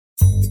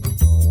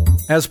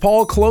As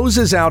Paul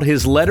closes out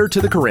his letter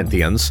to the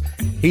Corinthians,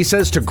 he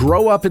says to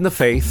grow up in the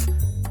faith,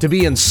 to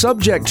be in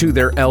subject to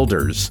their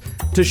elders,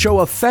 to show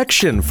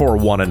affection for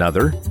one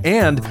another,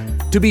 and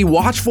to be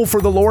watchful for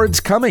the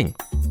Lord's coming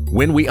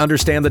when we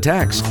understand the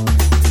text.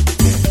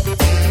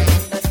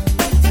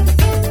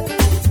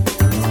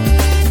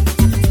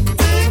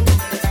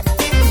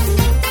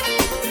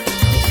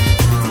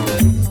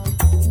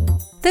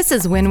 This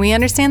is When We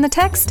Understand the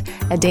Text,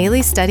 a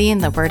daily study in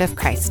the Word of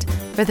Christ,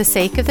 for the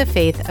sake of the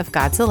faith of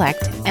God's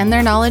elect and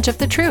their knowledge of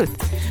the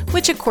truth,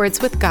 which accords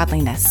with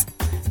godliness.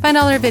 Find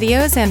all our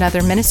videos and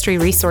other ministry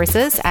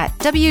resources at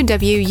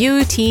www.utt.com.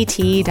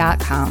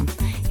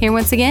 Here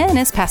once again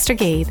is Pastor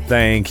Gabe.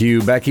 Thank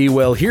you, Becky.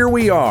 Well, here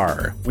we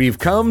are. We've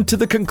come to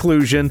the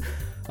conclusion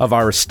of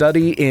our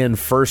study in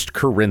 1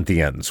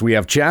 Corinthians. We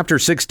have chapter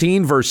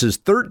 16, verses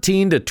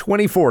 13 to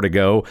 24 to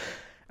go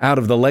out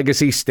of the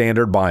Legacy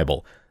Standard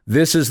Bible.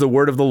 This is the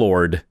word of the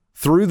Lord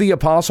through the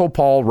Apostle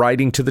Paul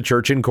writing to the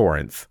church in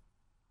Corinth.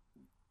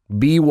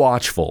 Be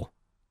watchful,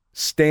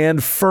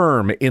 stand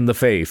firm in the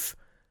faith,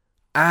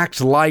 act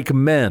like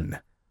men,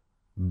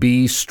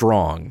 be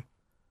strong.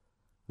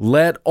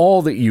 Let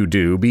all that you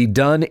do be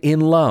done in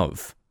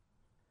love.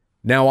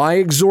 Now I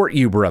exhort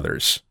you,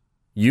 brothers,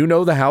 you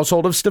know the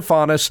household of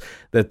Stephanas,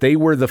 that they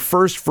were the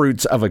first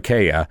fruits of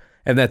Achaia,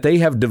 and that they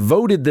have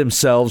devoted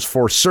themselves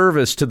for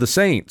service to the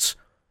saints,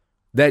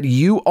 that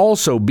you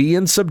also be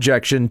in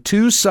subjection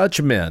to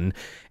such men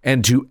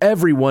and to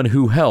everyone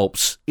who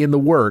helps in the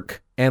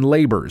work and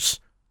labors.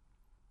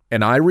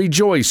 And I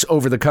rejoice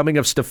over the coming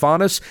of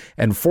Stephanas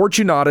and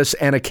Fortunatus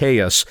and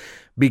Achaeus,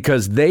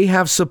 because they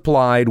have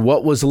supplied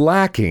what was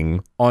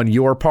lacking on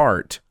your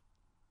part.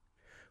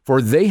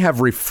 For they have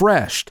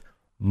refreshed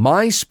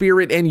my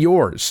spirit and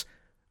yours,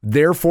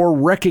 therefore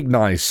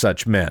recognize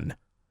such men.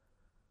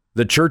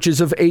 The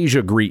churches of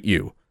Asia greet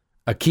you.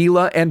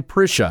 Aquila and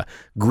Prisca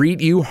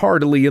greet you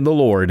heartily in the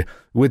Lord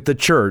with the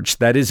church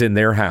that is in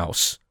their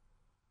house.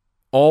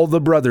 All the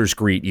brothers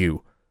greet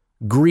you.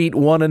 Greet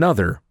one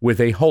another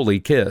with a holy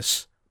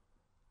kiss.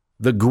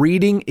 The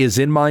greeting is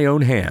in my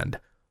own hand.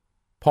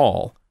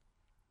 Paul.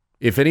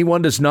 If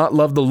anyone does not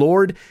love the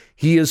Lord,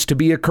 he is to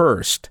be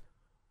accursed.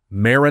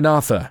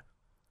 Maranatha.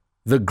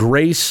 The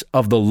grace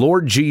of the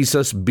Lord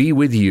Jesus be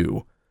with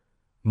you.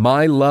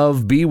 My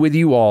love be with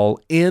you all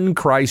in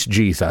Christ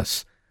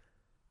Jesus.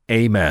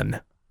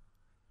 Amen.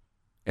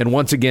 And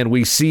once again,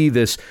 we see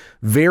this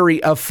very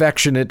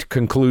affectionate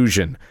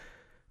conclusion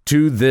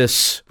to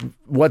this,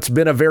 what's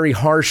been a very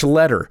harsh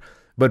letter,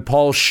 but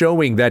Paul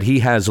showing that he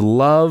has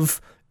love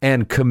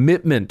and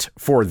commitment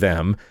for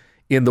them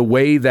in the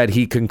way that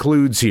he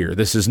concludes here.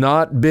 This has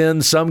not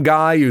been some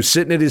guy who's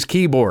sitting at his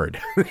keyboard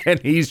and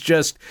he's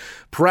just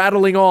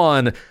prattling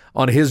on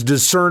his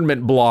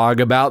discernment blog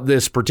about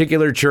this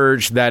particular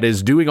church that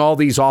is doing all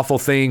these awful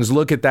things.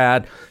 Look at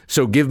that.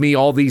 So give me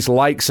all these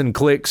likes and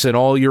clicks and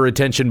all your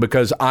attention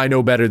because I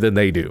know better than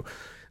they do.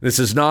 This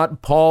is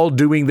not Paul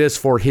doing this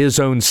for his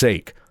own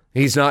sake.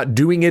 He's not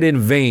doing it in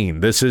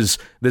vain. This is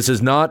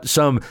not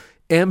some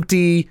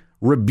empty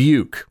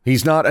rebuke.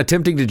 He's not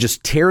attempting to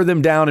just tear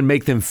them down and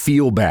make them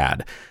feel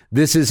bad.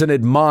 This is an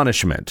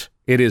admonishment.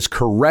 It is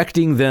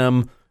correcting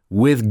them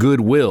with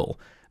goodwill,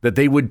 that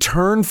they would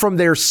turn from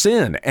their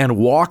sin and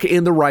walk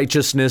in the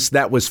righteousness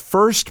that was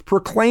first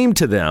proclaimed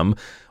to them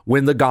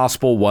when the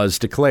gospel was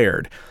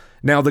declared.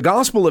 Now, the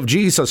gospel of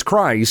Jesus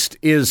Christ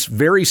is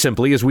very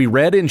simply, as we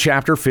read in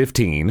chapter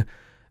 15,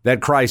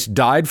 that Christ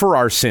died for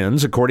our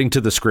sins according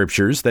to the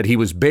scriptures, that he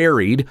was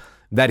buried,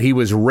 that he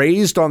was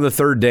raised on the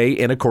third day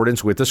in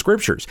accordance with the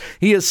scriptures.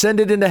 He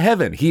ascended into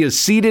heaven. He is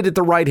seated at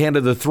the right hand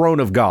of the throne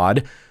of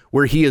God,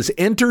 where he is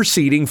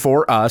interceding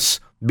for us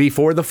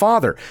before the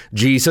Father.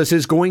 Jesus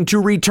is going to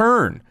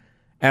return.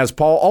 As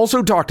Paul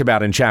also talked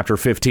about in chapter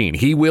 15,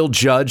 he will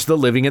judge the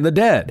living and the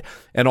dead,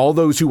 and all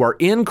those who are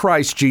in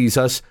Christ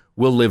Jesus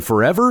will live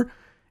forever,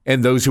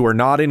 and those who are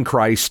not in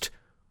Christ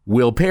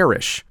will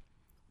perish.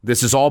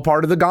 This is all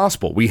part of the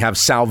gospel. We have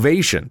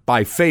salvation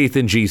by faith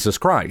in Jesus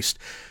Christ.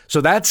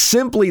 So that's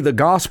simply the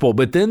gospel,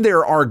 but then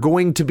there are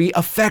going to be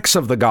effects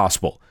of the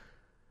gospel.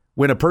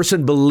 When a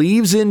person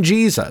believes in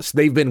Jesus,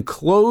 they've been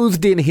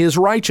clothed in his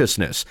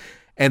righteousness,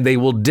 and they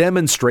will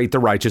demonstrate the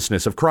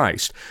righteousness of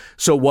Christ.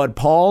 So what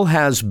Paul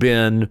has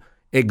been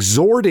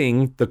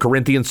exhorting the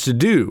Corinthians to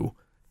do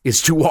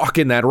is to walk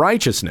in that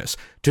righteousness,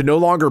 to no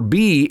longer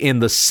be in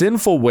the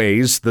sinful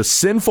ways, the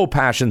sinful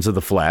passions of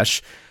the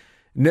flesh,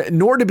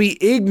 nor to be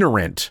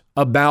ignorant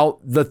about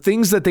the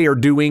things that they are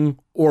doing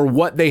or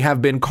what they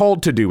have been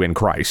called to do in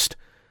Christ.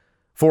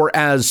 For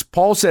as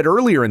Paul said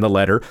earlier in the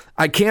letter,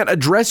 I can't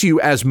address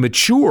you as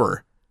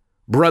mature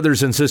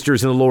brothers and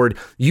sisters in the Lord.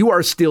 You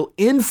are still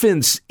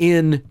infants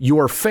in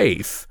your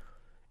faith,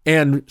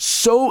 and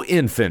so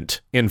infant,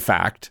 in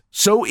fact,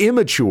 so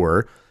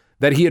immature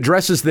that he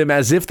addresses them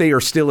as if they are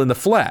still in the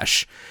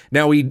flesh.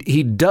 Now,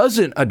 he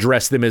doesn't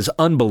address them as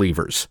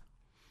unbelievers.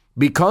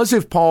 Because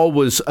if Paul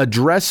was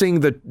addressing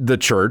the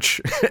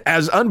church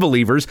as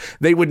unbelievers,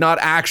 they would not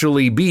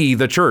actually be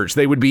the church.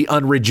 They would be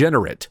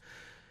unregenerate.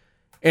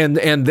 And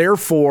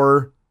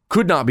therefore,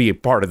 could not be a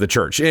part of the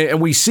church.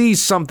 And we see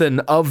something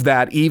of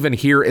that even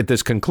here at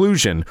this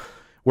conclusion,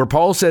 where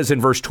Paul says in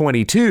verse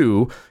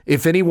 22,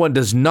 if anyone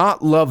does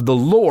not love the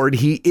Lord,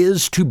 he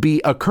is to be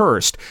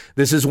accursed.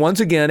 This is once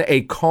again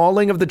a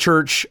calling of the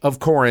church of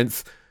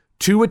Corinth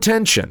to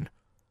attention,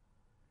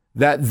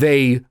 that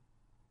they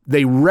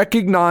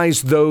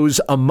recognize those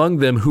among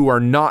them who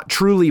are not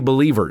truly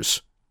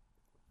believers.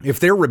 If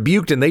they're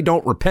rebuked and they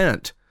don't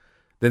repent,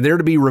 then they're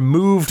to be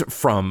removed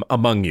from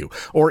among you.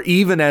 Or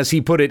even as he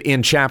put it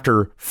in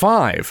chapter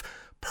 5,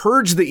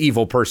 purge the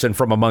evil person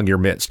from among your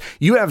midst.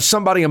 You have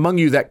somebody among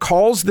you that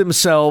calls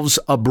themselves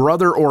a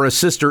brother or a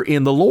sister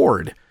in the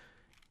Lord.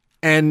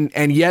 And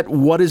yet,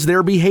 what is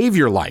their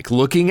behavior like?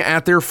 Looking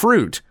at their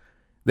fruit.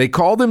 They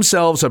call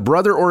themselves a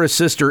brother or a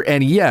sister,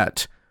 and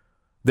yet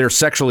they're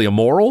sexually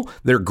immoral,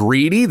 they're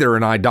greedy, they're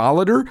an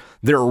idolater,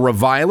 they're a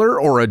reviler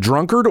or a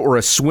drunkard or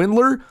a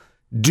swindler.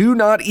 Do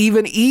not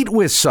even eat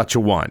with such a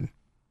one.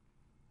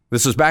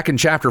 This is back in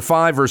chapter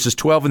 5, verses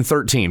 12 and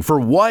 13. For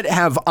what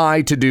have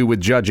I to do with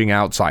judging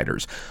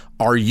outsiders?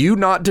 Are you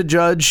not to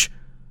judge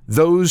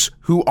those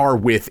who are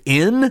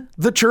within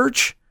the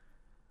church?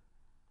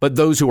 But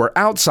those who are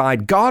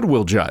outside, God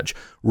will judge.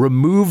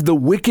 Remove the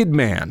wicked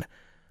man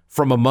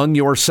from among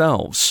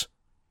yourselves.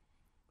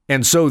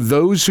 And so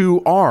those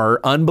who are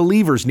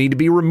unbelievers need to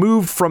be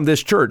removed from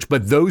this church,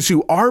 but those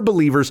who are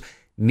believers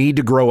need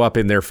to grow up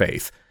in their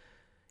faith.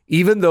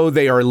 Even though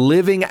they are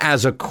living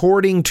as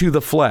according to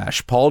the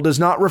flesh, Paul does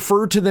not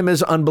refer to them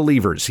as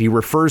unbelievers. He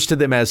refers to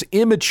them as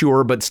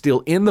immature, but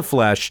still in the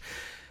flesh,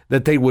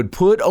 that they would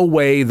put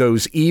away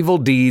those evil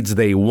deeds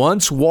they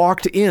once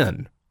walked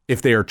in.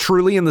 If they are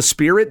truly in the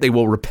Spirit, they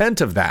will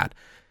repent of that,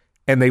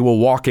 and they will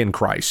walk in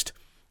Christ.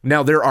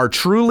 Now, there are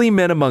truly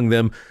men among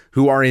them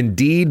who are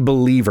indeed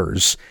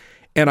believers,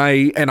 and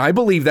I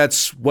believe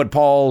that's what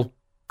Paul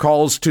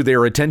calls to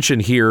their attention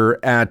here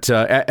at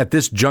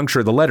this juncture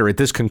of the letter, at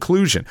this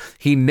conclusion.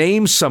 He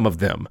names some of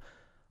them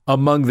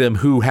among them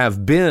who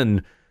have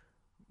been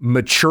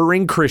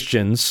maturing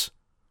Christians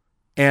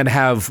and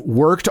have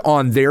worked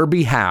on their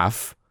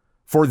behalf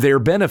for their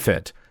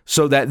benefit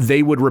so that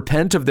they would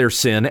repent of their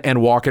sin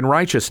and walk in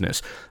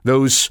righteousness.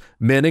 Those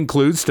men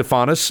include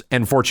Stephanas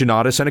and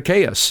Fortunatus and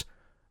Achaeus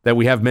that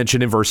we have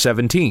mentioned in verse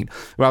 17.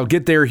 Well, I'll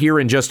get there here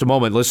in just a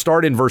moment. Let's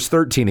start in verse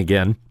 13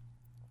 again.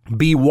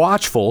 Be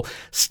watchful,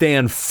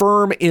 stand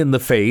firm in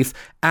the faith,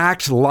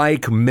 act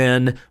like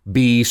men,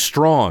 be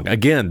strong.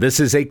 Again,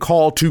 this is a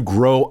call to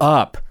grow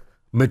up,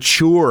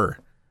 mature,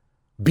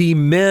 be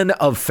men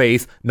of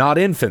faith, not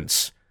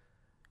infants.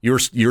 You're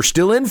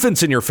still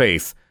infants in your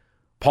faith.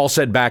 Paul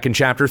said back in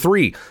chapter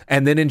 3.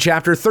 And then in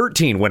chapter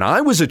 13, when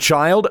I was a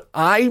child,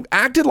 I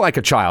acted like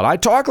a child. I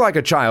talked like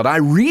a child. I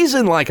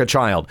reasoned like a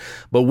child.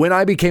 But when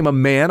I became a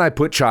man, I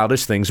put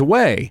childish things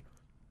away.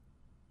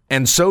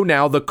 And so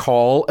now the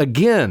call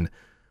again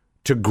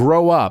to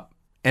grow up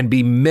and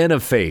be men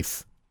of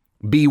faith.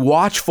 Be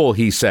watchful,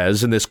 he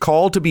says, and this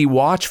call to be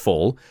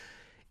watchful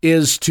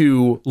is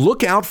to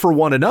look out for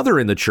one another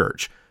in the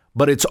church,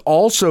 but it's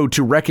also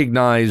to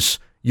recognize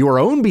your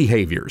own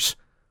behaviors.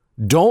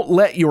 Don't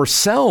let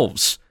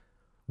yourselves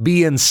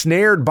be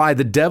ensnared by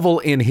the devil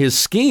in his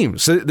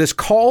schemes. So this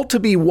call to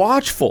be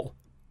watchful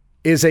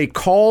is a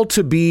call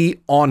to be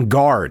on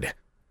guard.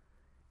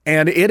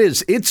 And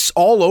it's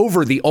all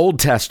over the Old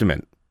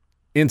Testament,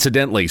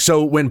 incidentally.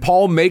 So when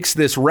Paul makes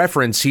this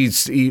reference,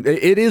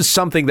 it is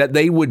something that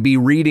they would be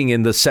reading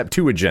in the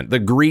Septuagint, the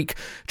Greek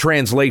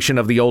translation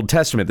of the Old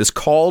Testament. This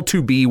call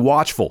to be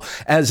watchful,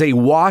 as a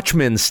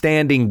watchman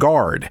standing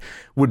guard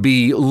would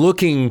be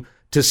looking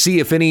to see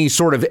if any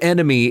sort of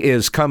enemy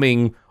is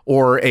coming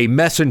or a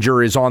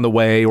messenger is on the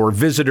way or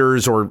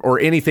visitors or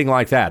anything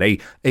like that.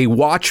 A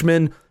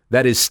watchman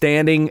that is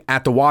standing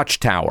at the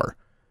watchtower.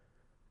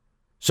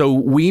 So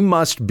we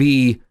must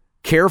be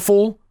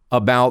careful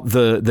about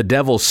the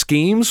devil's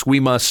schemes. We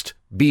must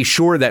be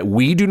sure that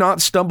we do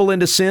not stumble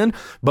into sin,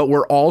 but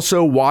we're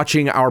also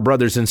watching our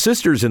brothers and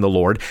sisters in the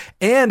Lord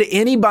and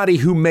anybody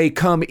who may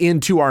come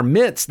into our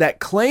midst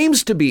that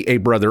claims to be a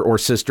brother or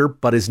sister,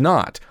 but is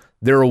not.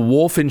 They're a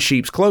wolf in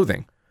sheep's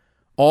clothing.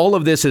 All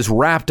of this is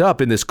wrapped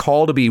up in this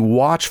call to be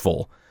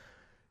watchful,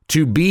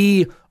 to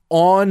be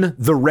on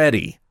the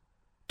ready,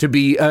 to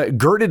be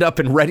girded up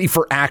and ready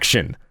for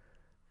action.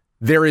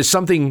 There is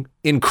something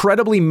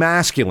incredibly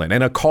masculine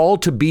and a call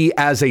to be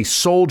as a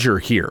soldier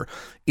here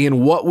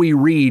in what we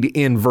read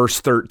in verse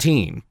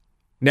 13.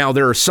 Now,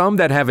 there are some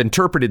that have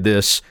interpreted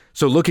this.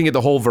 So looking at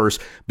the whole verse,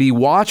 be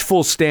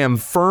watchful, stand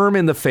firm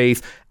in the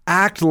faith,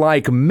 act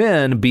like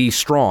men, be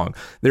strong.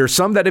 There are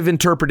some that have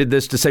interpreted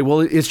this to say, well,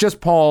 it's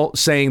just Paul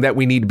saying that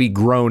we need to be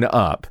grown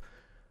up.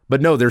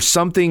 But no, there's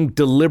something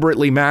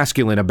deliberately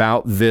masculine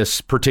about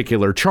this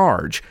particular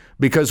charge,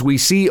 because we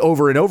see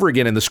over and over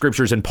again in the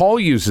scriptures, and Paul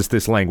uses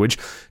this language,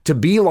 to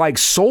be like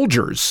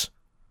soldiers,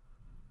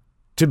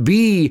 to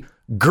be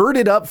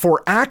girded up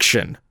for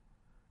action.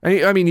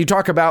 I mean, you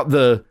talk about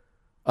the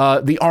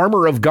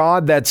armor of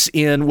God that's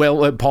in,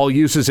 Paul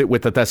uses it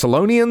with the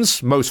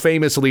Thessalonians. Most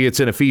famously, it's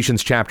in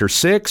Ephesians chapter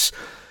 6.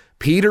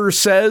 Peter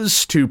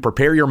says to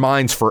prepare your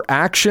minds for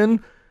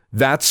action.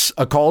 That's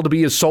a call to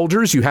be as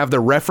soldiers. You have the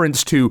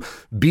reference to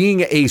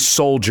being a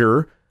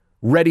soldier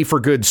ready for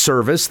good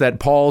service that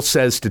Paul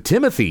says to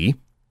Timothy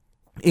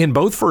in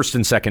both 1st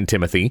and 2nd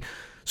Timothy.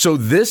 So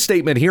this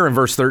statement here in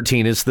verse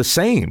 13 is the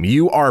same.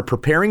 You are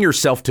preparing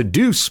yourself to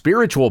do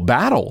spiritual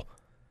battle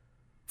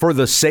for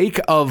the sake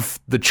of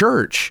the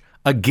church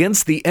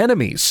against the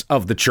enemies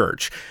of the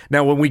church.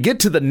 Now, when we get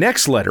to the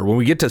next letter, when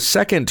we get to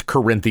 2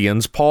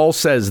 Corinthians, Paul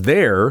says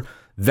there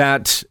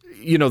that,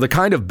 the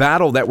kind of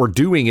battle that we're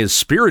doing is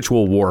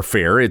spiritual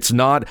warfare. It's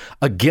not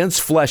against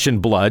flesh and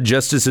blood,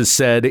 just as is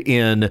said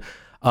in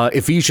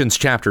Ephesians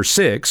chapter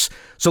 6.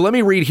 So let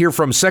me read here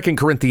from 2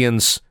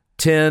 Corinthians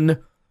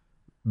 10,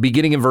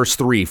 beginning in verse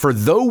 3. For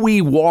though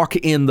we walk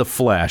in the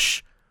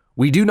flesh,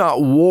 we do not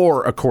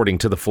war according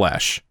to the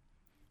flesh.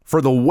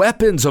 For the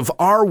weapons of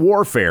our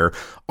warfare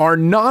are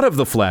not of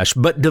the flesh,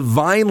 but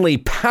divinely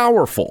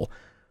powerful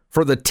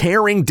for the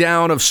tearing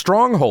down of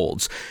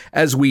strongholds,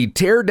 as we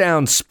tear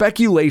down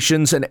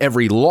speculations and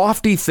every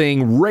lofty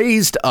thing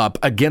raised up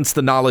against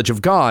the knowledge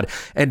of God,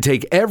 and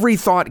take every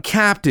thought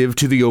captive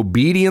to the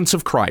obedience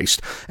of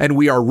Christ. And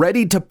we are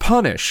ready to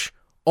punish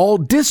all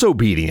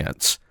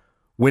disobedience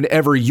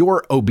whenever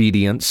your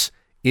obedience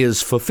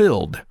is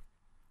fulfilled.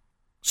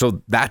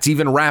 So that's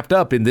even wrapped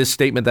up in this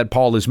statement that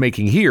Paul is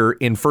making here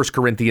in 1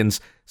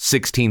 Corinthians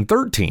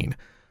 16:13.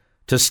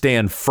 To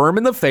stand firm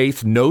in the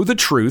faith, know the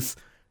truth,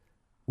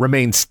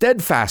 remain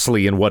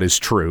steadfastly in what is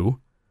true,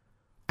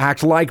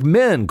 act like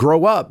men,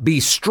 grow up,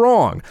 be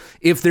strong.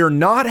 If they're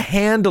not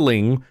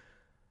handling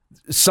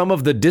some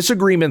of the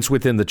disagreements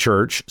within the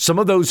church, some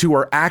of those who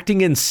are acting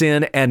in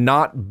sin and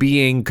not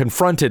being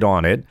confronted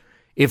on it,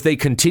 if they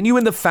continue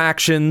in the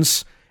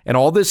factions and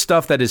all this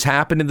stuff that has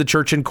happened in the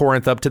church in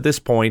Corinth up to this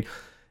point,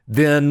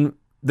 then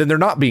they're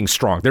not being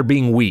strong. They're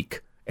being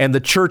weak, and the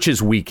church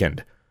is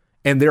weakened.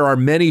 And there are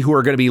many who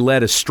are going to be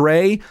led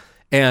astray,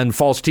 and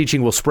false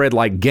teaching will spread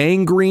like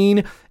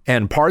gangrene,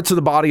 and parts of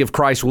the body of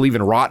Christ will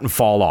even rot and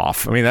fall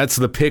off. I mean, that's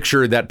the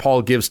picture that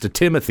Paul gives to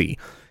Timothy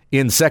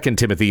in 2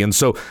 Timothy. And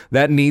so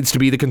that needs to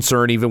be the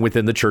concern even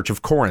within the church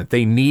of Corinth.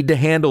 They need to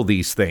handle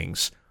these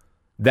things,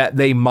 that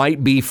they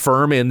might be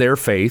firm in their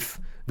faith,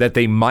 that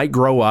they might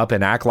grow up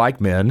and act like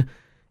men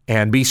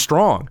and be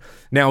strong.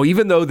 Now,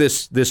 even though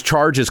this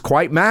charge is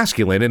quite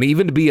masculine, and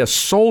even to be a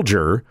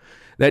soldier,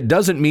 that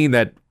doesn't mean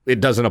that it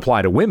doesn't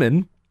apply to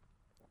women,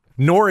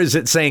 nor is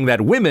it saying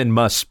that women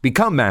must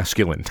become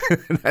masculine.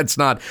 That's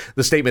not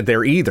the statement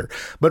there either.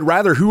 But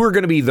rather, who are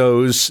going to be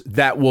those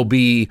that will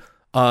be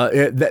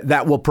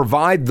that will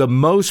provide the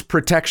most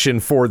protection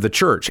for the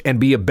church and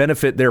be a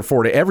benefit,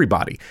 therefore, to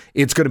everybody?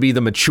 It's going to be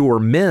the mature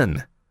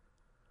men.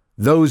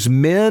 Those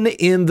men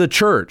in the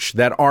church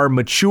that are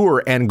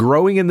mature and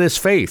growing in this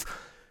faith.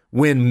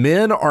 When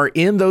men are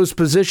in those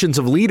positions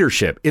of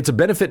leadership, it's a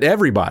benefit to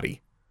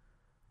everybody.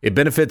 It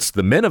benefits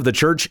the men of the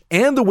church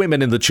and the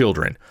women and the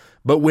children.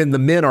 But when the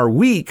men are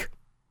weak,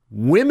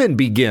 women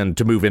begin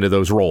to move into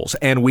those roles.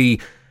 And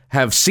we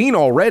have seen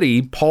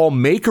already Paul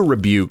make a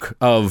rebuke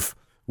of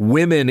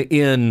women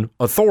in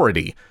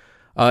authority.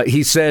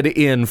 He said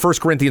in 1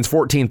 Corinthians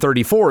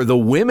 14:34, the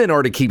women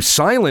are to keep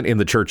silent in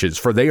the churches,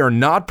 for they are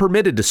not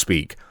permitted to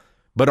speak,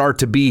 but are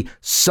to be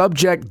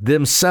subject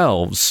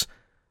themselves,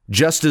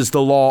 just as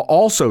the law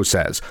also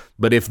says.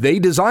 But if they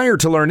desire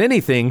to learn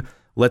anything,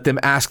 let them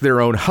ask their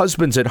own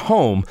husbands at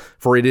home,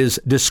 for it is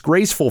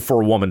disgraceful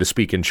for a woman to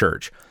speak in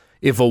church.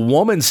 If a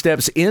woman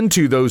steps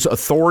into those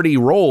authority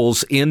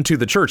roles into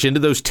the church, into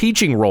those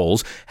teaching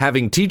roles,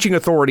 having teaching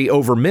authority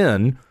over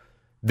men,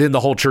 then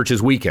the whole church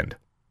is weakened.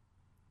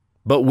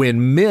 But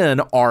when men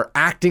are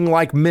acting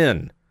like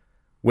men,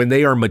 when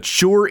they are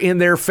mature in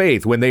their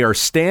faith, when they are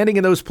standing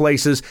in those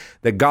places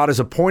that God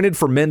has appointed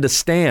for men to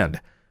stand,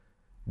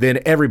 then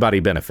everybody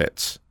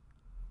benefits.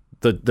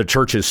 The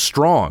church is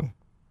strong.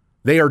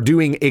 They are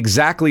doing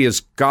exactly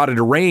as God had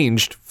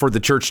arranged for the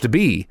church to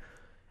be.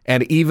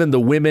 And even the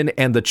women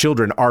and the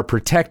children are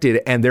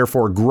protected and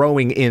therefore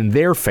growing in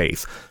their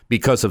faith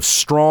because of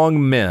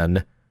strong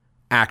men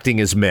acting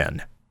as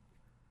men.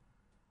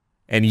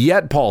 And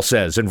yet, Paul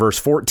says in verse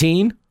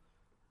 14,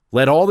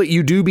 let all that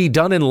you do be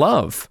done in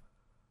love.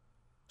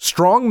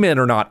 Strong men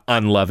are not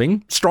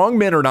unloving. Strong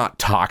men are not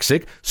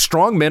toxic.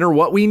 Strong men are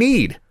what we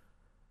need.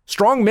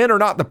 Strong men are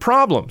not the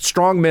problem.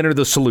 Strong men are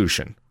the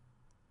solution.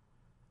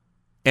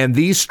 And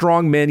these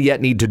strong men yet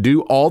need to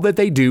do all that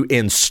they do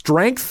in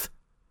strength,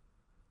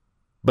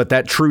 but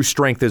that true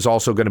strength is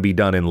also going to be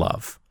done in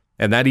love.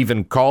 And that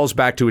even calls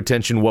back to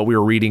attention what we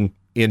were reading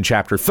in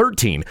chapter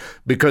 13,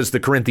 because the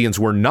Corinthians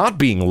were not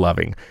being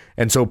loving.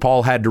 And so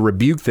Paul had to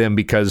rebuke them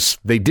because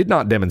they did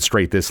not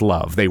demonstrate this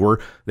love. They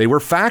were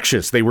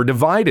factious. They were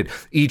divided.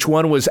 Each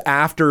one was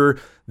after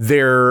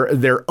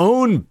their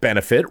own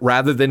benefit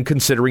rather than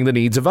considering the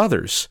needs of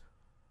others.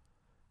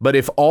 But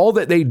if all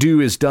that they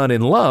do is done in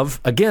love,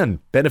 again,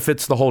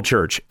 benefits the whole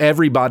church.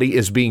 Everybody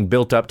is being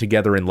built up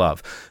together in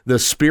love. The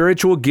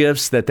spiritual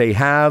gifts that they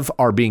have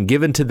are being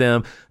given to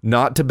them,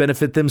 not to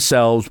benefit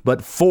themselves,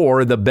 but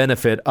for the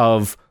benefit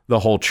of the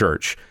whole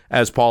church,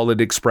 as Paul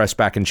had expressed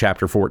back in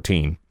chapter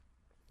 14.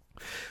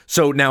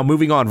 So now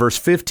moving on, verse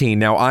 15,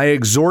 now I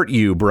exhort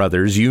you,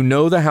 brothers, you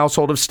know the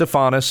household of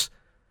Stephanas,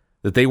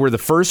 that they were the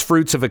first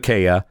fruits of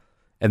Achaia,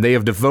 and they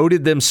have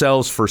devoted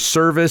themselves for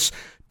service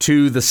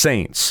to the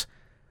saints.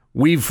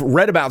 We've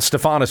read about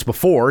Stephanas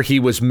before. He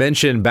was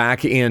mentioned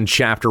back in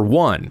chapter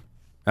 1.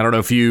 I don't know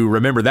if you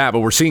remember that, but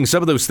we're seeing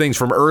some of those things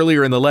from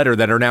earlier in the letter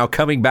that are now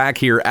coming back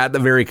here at the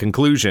very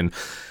conclusion.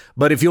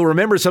 But if you'll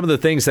remember some of the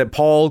things that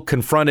Paul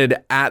confronted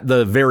at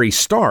the very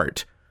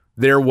start,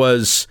 there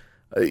was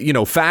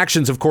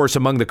factions, of course,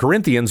 among the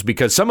Corinthians,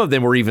 because some of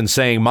them were even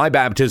saying, my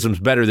baptism's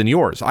better than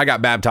yours. I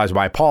got baptized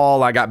by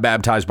Paul. I got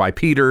baptized by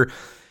Peter.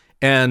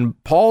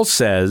 And Paul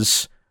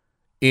says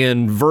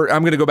I'm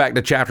going to go back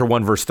to chapter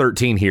 1, verse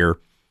 13 here.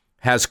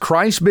 Has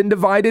Christ been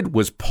divided?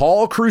 Was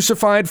Paul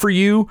crucified for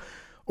you?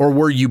 Or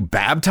were you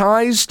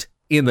baptized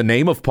in the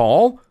name of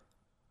Paul?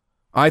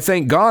 I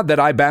thank God that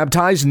I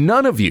baptized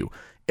none of you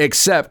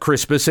except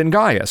Crispus and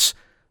Gaius,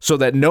 so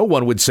that no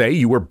one would say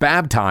you were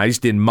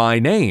baptized in my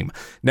name.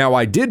 Now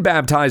I did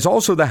baptize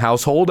also the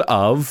household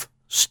of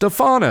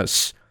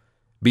Stephanas.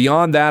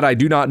 Beyond that, I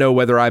do not know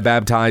whether I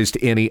baptized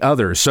any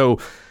other. So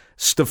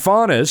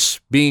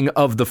Stephanas, being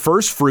of the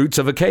first fruits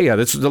of Achaia,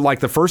 this is like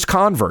the first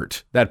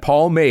convert that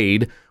Paul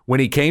made when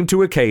he came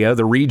to Achaia,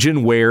 the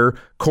region where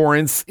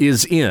Corinth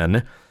is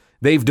in.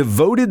 They've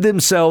devoted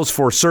themselves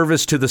for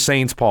service to the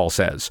saints, Paul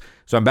says.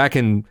 So I'm back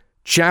in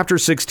chapter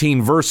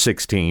 16, verse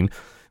 16.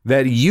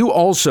 That you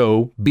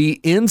also be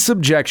in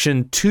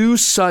subjection to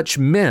such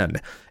men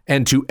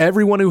and to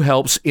everyone who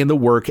helps in the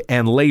work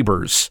and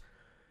labors.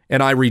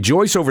 And I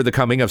rejoice over the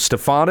coming of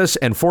Stephanas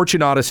and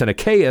Fortunatus and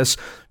Achaeus,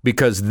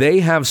 because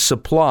they have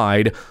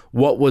supplied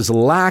what was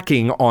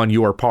lacking on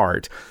your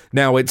part.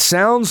 Now, it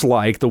sounds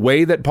like the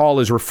way that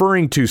Paul is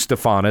referring to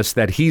Stephanas,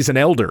 that he's an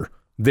elder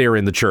there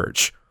in the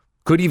church.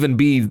 Could even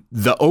be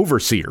the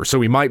overseer,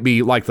 so he might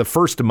be like the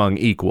first among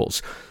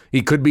equals.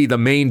 He could be the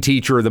main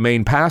teacher or the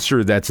main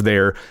pastor that's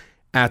there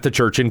at the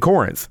church in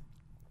Corinth.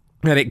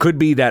 And it could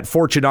be that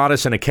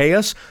Fortunatus and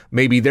Achaeus,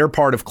 maybe they're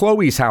part of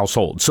Chloe's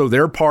household. So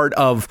they're part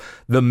of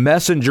the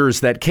messengers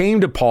that came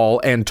to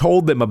Paul and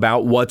told them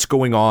about what's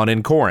going on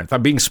in Corinth.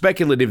 I'm being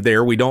speculative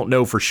there. We don't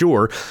know for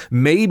sure.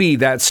 Maybe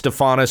that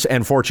Stephanas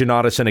and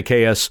Fortunatus and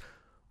Achaeus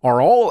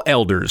are all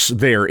elders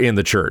there in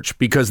the church,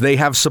 because they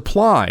have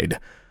supplied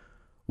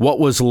what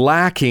was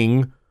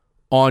lacking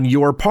on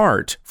your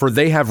part, for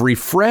they have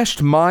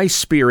refreshed my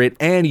spirit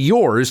and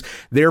yours,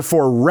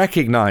 therefore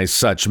recognize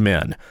such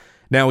men.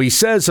 Now he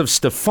says of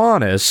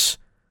Stephanas,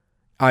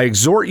 I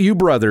exhort you,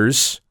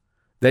 brothers,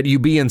 that you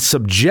be in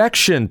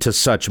subjection to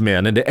such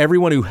men and to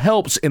everyone who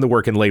helps in the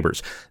work and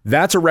labors.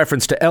 That's a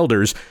reference to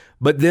elders,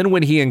 but then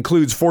when he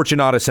includes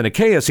Fortunatus and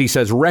Achaeus, he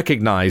says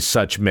recognize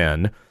such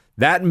men.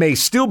 That may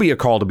still be a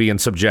call to be in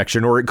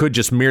subjection, or it could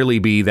just merely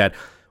be that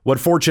what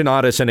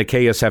Fortunatus and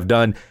Achaeus have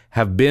done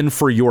have been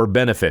for your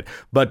benefit.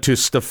 But to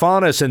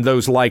Stephanas and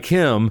those like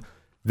him,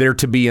 they're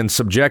to be in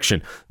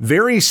subjection.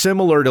 Very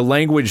similar to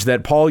language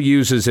that Paul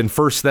uses in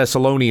 1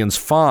 Thessalonians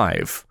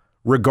 5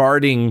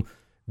 regarding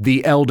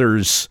the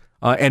elders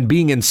and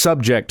being in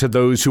subject to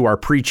those who are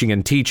preaching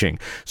and teaching.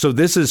 So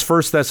this is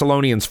 1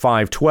 Thessalonians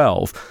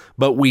 5:12.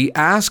 But we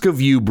ask of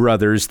you,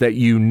 brothers, that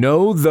you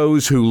know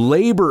those who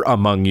labor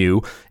among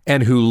you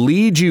and who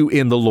lead you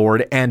in the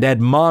Lord and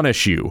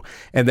admonish you,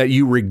 and that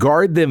you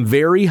regard them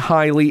very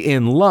highly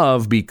in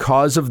love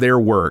because of their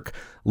work.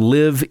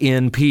 Live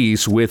in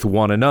peace with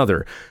one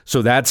another.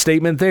 So that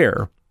statement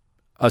there,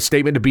 a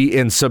statement to be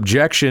in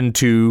subjection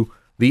to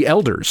the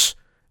elders.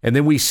 And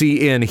then we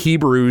see in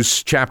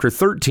Hebrews chapter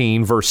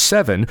 13, verse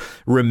 7,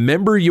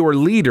 remember your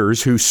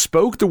leaders who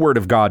spoke the word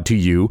of God to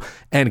you,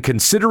 and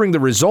considering the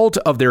result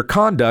of their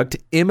conduct,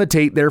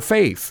 imitate their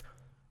faith.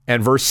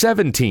 And verse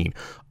 17,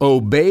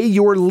 obey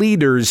your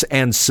leaders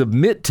and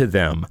submit to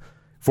them,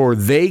 for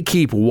they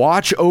keep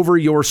watch over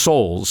your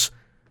souls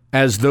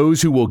as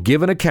those who will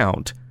give an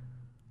account,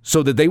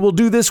 so that they will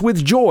do this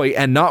with joy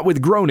and not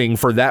with groaning,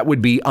 for that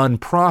would be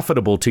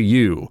unprofitable to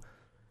you.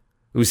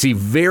 We see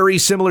very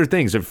similar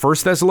things in 1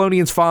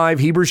 Thessalonians 5,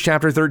 Hebrews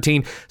chapter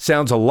 13,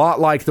 sounds a lot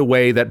like the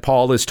way that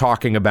Paul is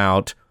talking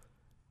about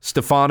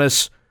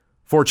Stephanas,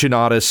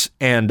 Fortunatus,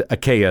 and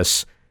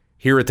Achaeus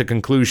here at the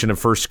conclusion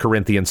of 1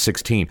 Corinthians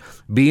 16.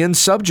 Be in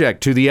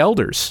subject to the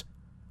elders.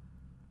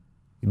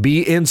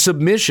 Be in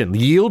submission.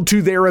 Yield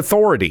to their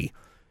authority,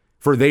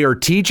 for they are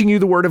teaching you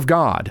the word of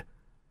God.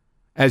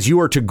 As you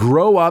are to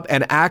grow up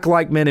and act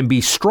like men and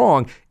be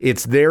strong,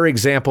 it's their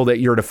example that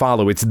you're to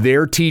follow. It's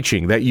their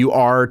teaching that you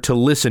are to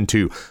listen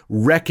to.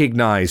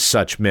 Recognize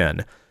such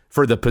men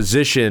for the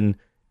position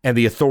and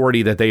the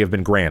authority that they have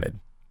been granted.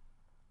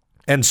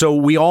 And so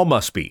we all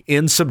must be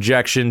in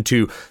subjection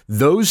to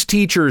those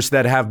teachers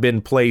that have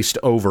been placed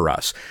over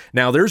us.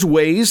 Now, there's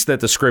ways that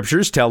the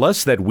scriptures tell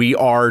us that we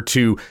are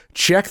to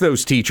check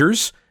those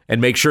teachers and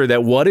make sure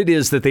that what it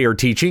is that they are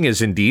teaching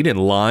is indeed in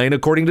line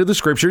according to the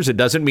scriptures. It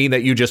doesn't mean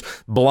that you just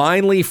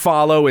blindly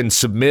follow and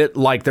submit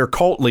like they're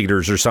cult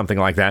leaders or something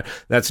like that.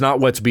 That's not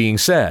what's being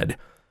said.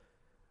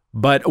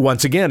 But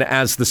once again,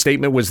 as the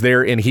statement was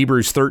there in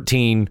Hebrews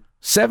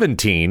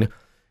 13:17,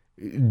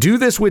 do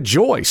this with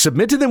joy.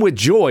 Submit to them with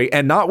joy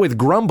and not with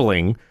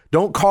grumbling.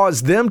 Don't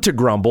cause them to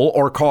grumble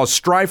or cause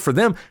strife for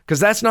them, because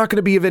that's not going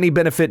to be of any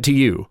benefit to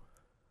you.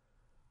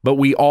 But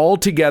we all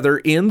together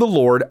in the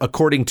Lord,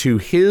 according to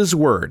his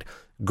word,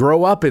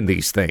 grow up in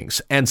these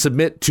things and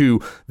submit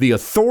to the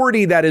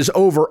authority that is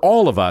over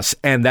all of us,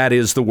 and that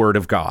is the word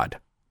of God.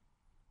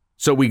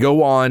 So we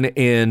go on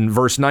in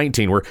verse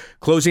 19. We're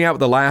closing out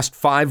with the last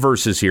 6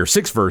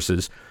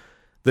 verses.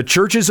 The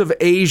churches of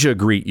Asia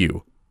greet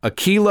you.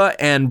 Aquila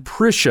and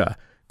Prisca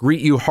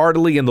greet you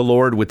heartily in the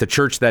Lord with the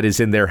church that is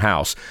in their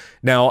house.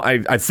 Now,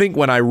 I think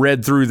when I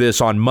read through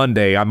this on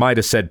Monday, I might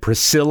have said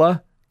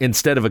Priscilla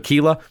instead of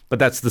Aquila, but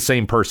that's the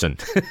same person.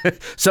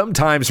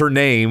 Sometimes her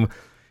name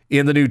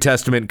in the New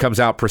Testament comes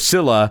out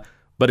Priscilla,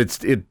 but it's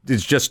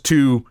just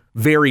 2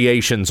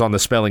 variations on the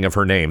spelling of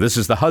her name. This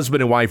is the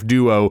husband and wife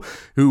duo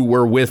who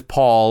were with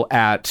Paul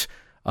at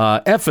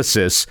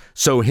Ephesus.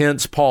 So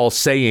hence Paul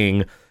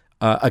saying,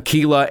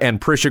 Aquila and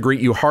Prisca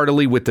greet you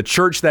heartily with the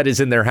church that is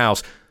in their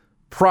house,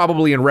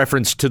 probably in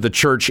reference to the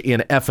church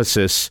in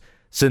Ephesus,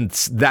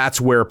 since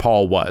that's where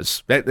Paul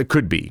was. That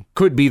could be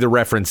the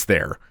reference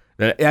there.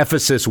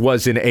 Ephesus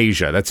was in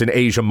Asia. That's in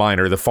Asia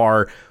Minor, the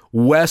far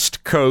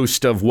west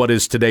coast of what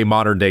is today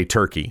modern-day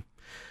Turkey.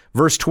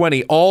 Verse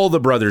 20, all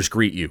the brothers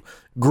greet you.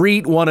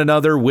 Greet one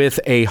another with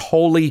a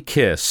holy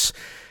kiss.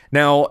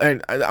 Now,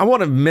 I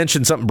want to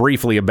mention something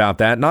briefly about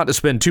that, not to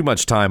spend too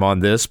much time on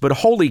this, but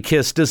holy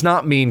kiss does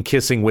not mean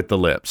kissing with the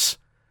lips.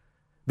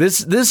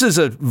 This is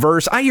a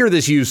verse, I hear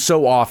this used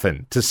so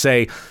often to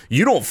say,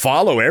 you don't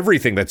follow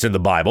everything that's in the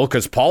Bible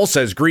because Paul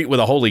says greet with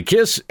a holy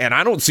kiss, and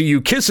I don't see you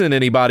kissing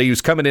anybody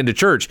who's coming into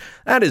church.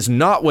 That is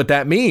not what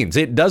that means.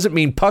 It doesn't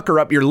mean pucker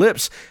up your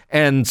lips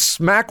and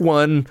smack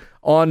one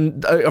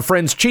on a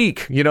friend's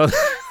cheek. You know,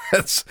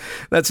 that's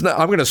not,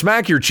 I'm going to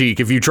smack your cheek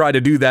if you try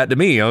to do that to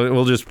me.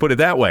 We'll just put it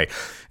that way.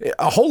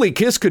 A holy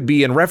kiss could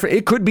be in reference,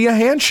 it could be a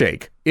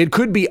handshake. It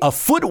could be a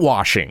foot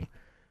washing.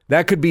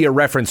 That could be a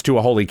reference to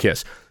a holy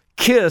kiss.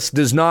 Kiss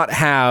does not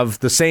have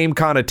the same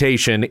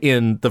connotation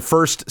in the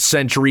first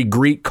century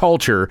Greek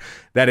culture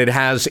that it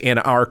has in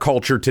our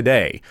culture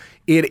today.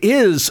 It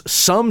is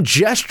some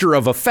gesture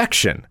of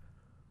affection,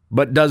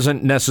 but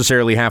doesn't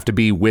necessarily have to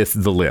be with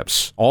the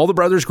lips. All the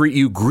brothers greet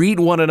you, greet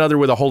one another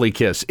with a holy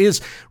kiss,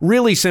 is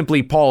really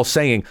simply Paul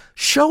saying,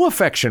 show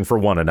affection for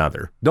one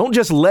another. Don't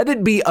just let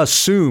it be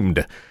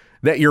assumed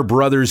that you're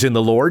brothers in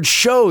the Lord.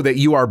 Show that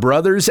you are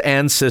brothers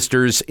and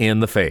sisters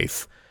in the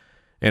faith.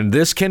 And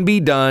this can be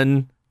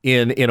done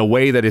in a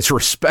way that is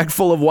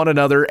respectful of one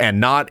another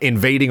and not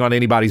invading on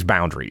anybody's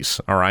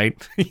boundaries, all right?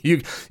 You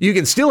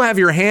can still have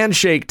your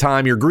handshake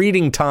time, your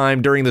greeting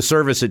time during the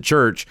service at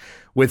church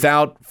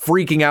without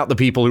freaking out the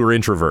people who are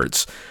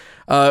introverts.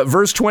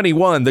 Verse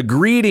 21, the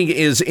greeting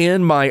is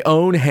in my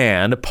own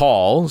hand,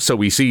 Paul. So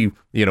we see,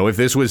 if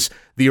this was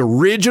the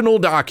original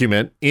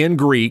document in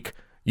Greek,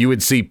 you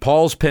would see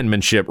Paul's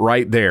penmanship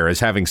right there as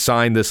having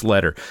signed this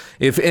letter.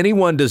 If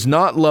anyone does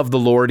not love the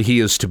Lord, he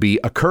is to be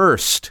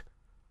accursed.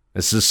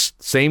 This is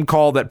the same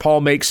call that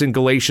Paul makes in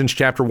Galatians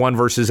chapter 1,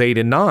 verses 8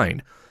 and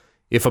 9.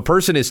 If a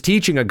person is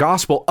teaching a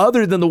gospel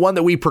other than the one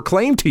that we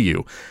proclaim to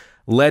you,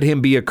 let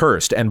him be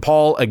accursed. And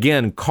Paul,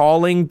 again,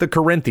 calling the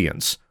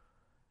Corinthians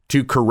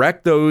to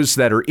correct those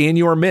that are in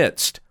your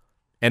midst.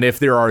 And if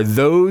there are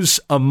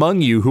those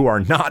among you who are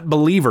not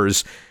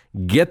believers,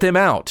 get them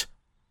out.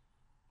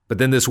 But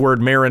then this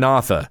word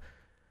Maranatha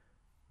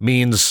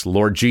means,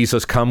 Lord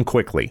Jesus, come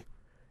quickly.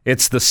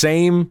 It's the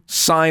same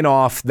sign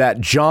off that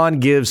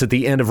John gives at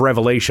the end of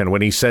Revelation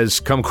when he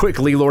says, come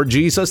quickly, Lord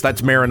Jesus.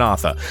 That's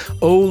Maranatha.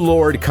 O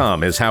Lord,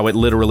 come is how it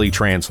literally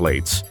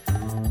translates.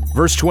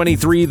 Verse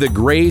 23, the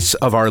grace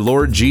of our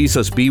Lord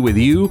Jesus be with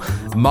you.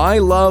 My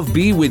love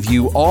be with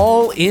you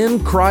all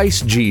in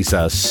Christ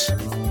Jesus.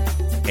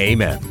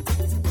 Amen.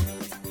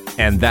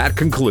 And that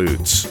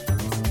concludes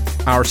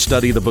our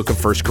study of the book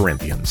of 1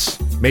 Corinthians.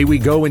 May we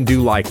go and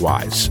do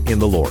likewise in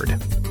the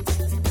Lord.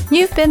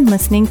 You've been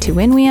listening to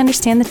When We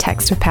Understand the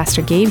Text with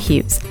Pastor Gabe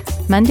Hughes.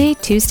 Monday,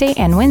 Tuesday,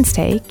 and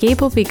Wednesday,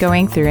 Gabe will be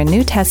going through a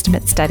New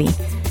Testament study.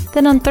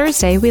 Then on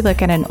Thursday, we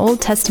look at an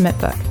Old Testament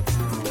book.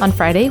 On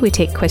Friday, we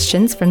take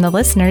questions from the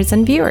listeners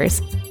and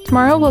viewers.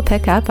 Tomorrow, we'll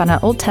pick up on an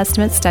Old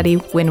Testament study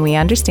when we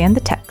understand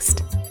the text.